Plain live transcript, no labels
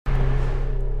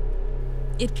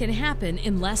It can happen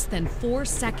in less than 4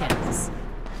 seconds.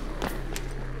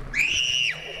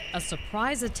 A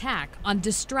surprise attack on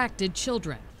distracted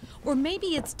children. Or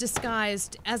maybe it's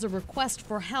disguised as a request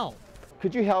for help.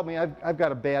 Could you help me? I've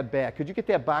got a bad back. Could you get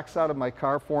that box out of my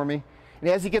car for me? And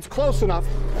as he gets close enough,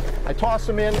 I toss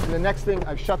him in, and the next thing,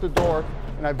 I've shut the door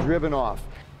and I've driven off.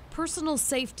 Personal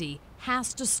safety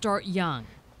has to start young.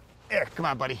 There, come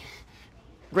on, buddy.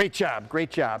 Great job, great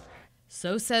job.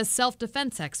 So says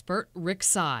self-defense expert Rick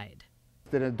Side.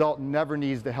 That an adult never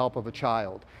needs the help of a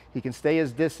child. He can stay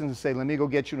his distance and say, let me go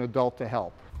get you an adult to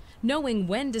help. Knowing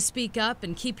when to speak up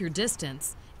and keep your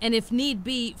distance, and if need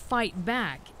be, fight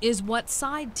back, is what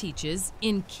Side teaches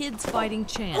in Kids Fighting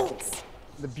Champs.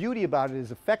 The beauty about it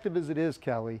is, effective as it is,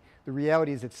 Kelly, the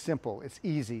reality is it's simple, it's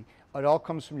easy. It all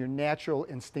comes from your natural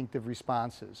instinctive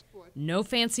responses. No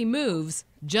fancy moves,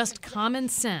 just common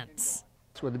sense.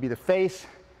 So whether it be the face,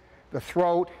 the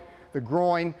throat, the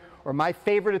groin, or my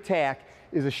favorite attack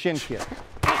is a shin kick.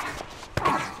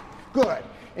 Good.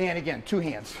 And again, 2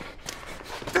 hands.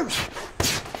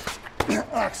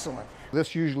 Excellent.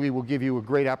 This usually will give you a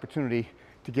great opportunity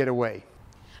to get away.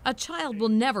 A child will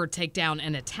never take down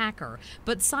an attacker,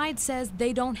 but Side says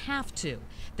they don't have to.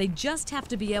 They just have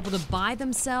to be able to buy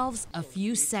themselves a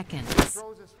few seconds.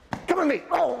 Come on, me.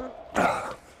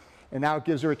 Oh. And now it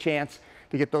gives her a chance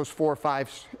to get those 4 or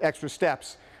 5 extra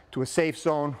steps to a safe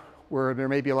zone where there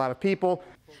may be a lot of people.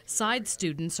 Side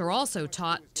students are also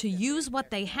taught to use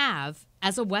what they have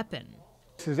as a weapon.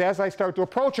 As I start to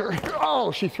approach her,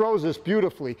 oh, she throws this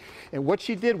beautifully. And what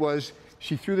she did was,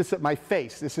 she threw this at my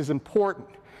face. This is important.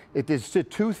 It did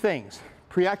 2 things.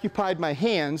 Preoccupied my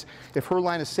hands if her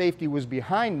line of safety was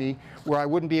behind me where I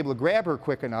wouldn't be able to grab her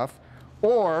quick enough,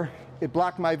 or it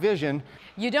blocked my vision.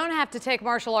 You don't have to take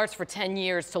martial arts for 10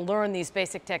 years to learn these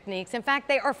basic techniques. In fact,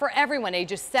 they are for everyone,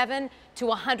 ages 7 to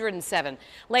 107.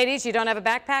 Ladies, you don't have a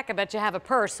backpack, I bet you have a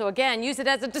purse. So again, use it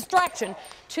as a distraction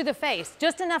to the face.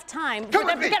 Just enough time.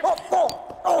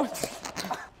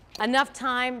 Enough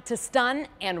time to stun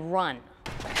and run.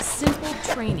 Simple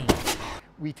training.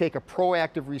 We take a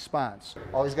proactive response.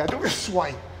 All he's got to do is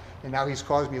swipe. And now he's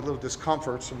caused me a little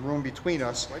discomfort, some room between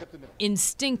us.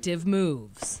 Instinctive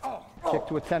moves. Kick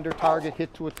to a tender target,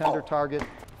 hit to a tender target,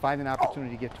 find an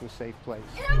opportunity to get to a safe place.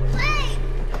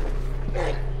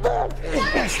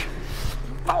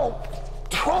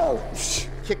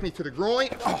 Kick me to the groin,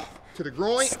 to the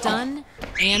groin. Stun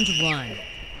and run.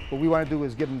 What we want to do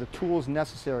is give them the tools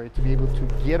necessary to be able to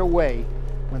get away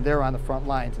when they're on the front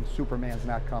lines and Superman's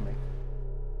not coming.